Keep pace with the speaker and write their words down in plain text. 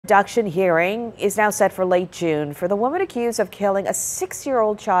reduction hearing is now set for late June for the woman accused of killing a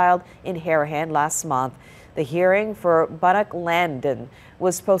 6-year-old child in Harahan last month. The hearing for Bella Landon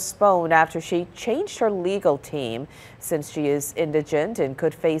was postponed after she changed her legal team. Since she is indigent and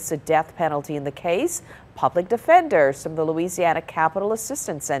could face a death penalty in the case, public defenders from the Louisiana Capital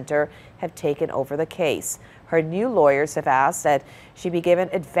Assistance Center have taken over the case. Her new lawyers have asked that she be given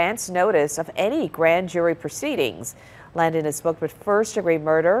advance notice of any grand jury proceedings. Landon is booked with first-degree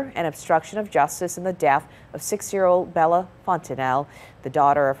murder and obstruction of justice in the death of 6-year-old Bella Fontenelle, the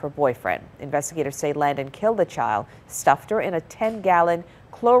daughter of her boyfriend. Investigators say Landon killed the child, stuffed her in a 10-gallon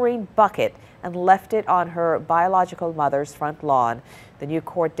chlorine bucket, and left it on her biological mother's front lawn. The new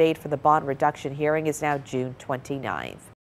court date for the bond reduction hearing is now June 29th.